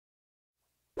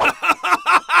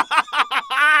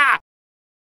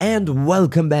And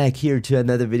welcome back here to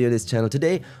another video on this channel.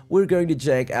 Today we're going to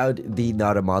check out the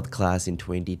Not a Mod class in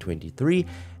 2023,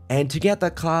 and to get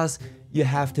that class you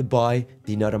have to buy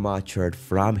the Not a Mod shirt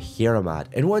from HeroMod.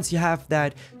 And once you have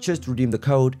that, just redeem the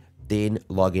code, then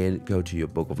log in, go to your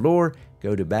book of lore,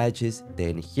 go to badges,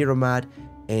 then HeroMod,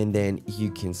 and then you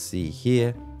can see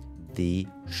here the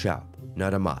shop,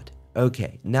 Not a Mod.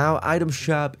 Okay, now item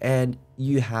shop, and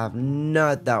you have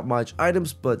not that much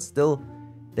items, but still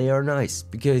they are nice,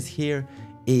 because here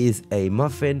is a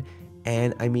muffin,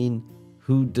 and I mean,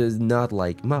 who does not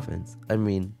like muffins? I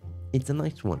mean, it's a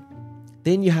nice one.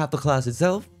 Then you have the class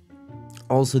itself,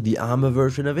 also the armor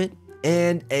version of it,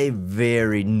 and a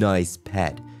very nice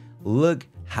pet. Look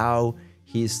how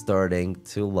he's starting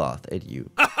to laugh at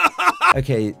you.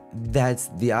 Okay, that's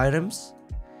the items.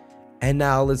 And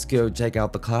now let's go check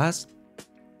out the class.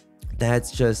 That's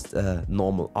just a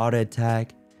normal auto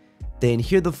attack. Then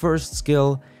here the first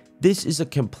skill. This is a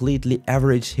completely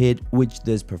average hit, which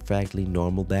does perfectly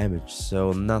normal damage,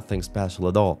 so nothing special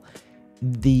at all.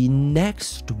 The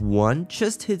next one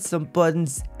just hit some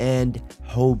buttons and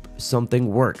hope something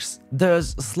works. There's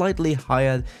slightly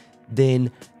higher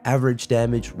than average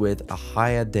damage with a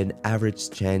higher than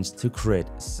average chance to crit,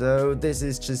 so this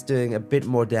is just doing a bit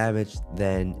more damage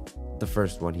than the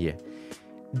first one here.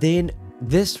 Then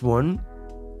this one,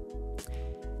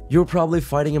 you're probably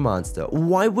fighting a monster.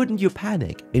 Why wouldn't you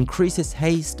panic? Increases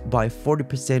haste by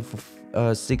 40%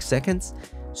 for 6 seconds,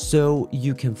 so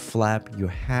you can flap your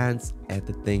hands at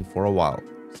the thing for a while.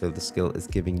 So the skill is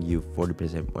giving you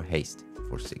 40% more haste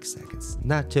for 6 seconds.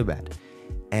 Not too bad.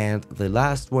 And the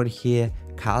last one here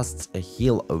casts a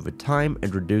heal over time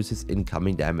and reduces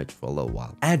incoming damage for a little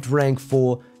while. At rank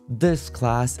 4, this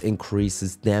class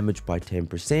increases damage by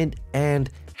 10% and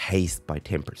haste by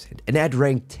 10%. And at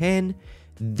rank 10,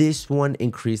 this one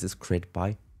increases crit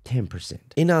by 10%.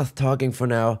 Enough talking for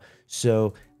now,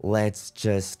 so let's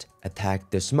just attack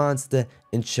this monster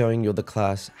and showing you the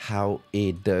class how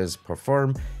it does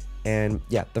perform. And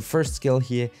yeah, the first skill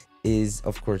here is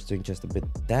of course doing just a bit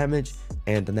of damage,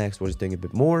 and the next one is doing a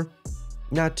bit more.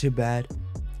 Not too bad.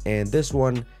 And this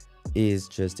one is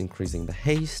just increasing the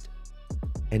haste,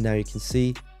 and now you can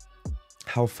see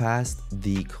how fast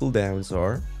the cooldowns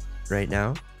are right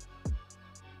now.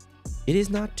 It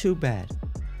is not too bad.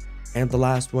 And the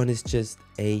last one is just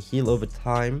a heal over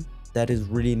time. That is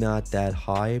really not that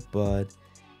high, but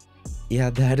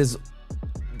yeah, that is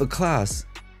the class.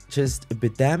 Just a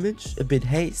bit damage, a bit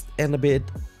haste, and a bit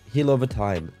heal over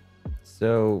time.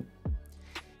 So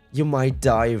you might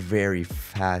die very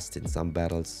fast in some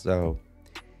battles. So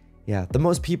yeah, the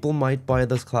most people might buy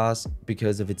this class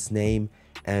because of its name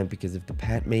and because of the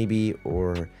pet maybe,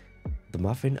 or the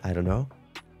muffin, I don't know.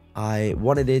 I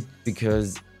wanted it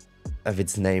because of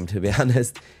its name, to be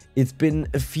honest. It's been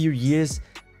a few years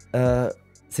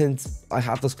since I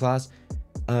have this class,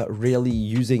 really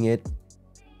using it,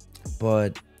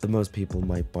 but the most people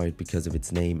might buy it because of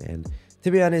its name, and to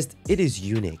be honest, it is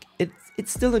unique.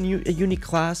 It's still a unique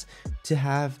class to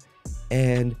have,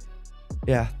 and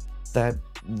yeah, that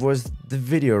was the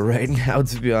video right now,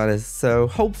 to be honest. So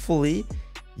hopefully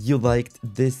you liked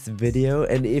this video,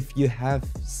 and if you have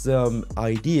some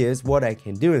ideas what I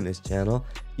can do in this channel,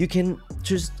 you can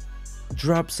just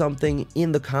drop something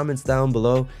in the comments down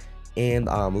below, and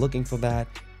I'm looking for that.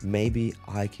 Maybe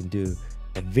I can do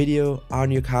a video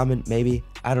on your comment, maybe,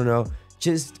 I don't know.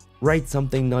 Just write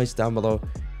something nice down below,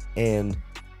 and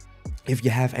if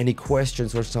you have any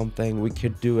questions or something, we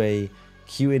could do a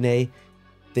Q&A.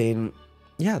 Then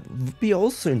yeah, it would be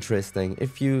also interesting.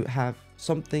 If you have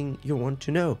something you want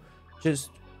to know, just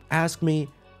ask me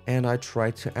and I try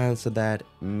to answer that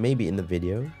maybe in the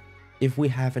video if we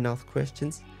have enough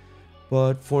questions.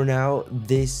 But for now,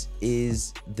 this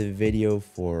is the video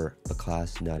for the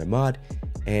class Not a Mod,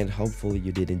 and hopefully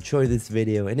you did enjoy this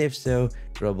video, and if so,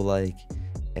 drop a like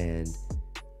and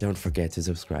don't forget to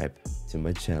subscribe to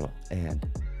my channel. And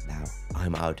now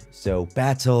I'm out, so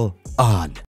battle on.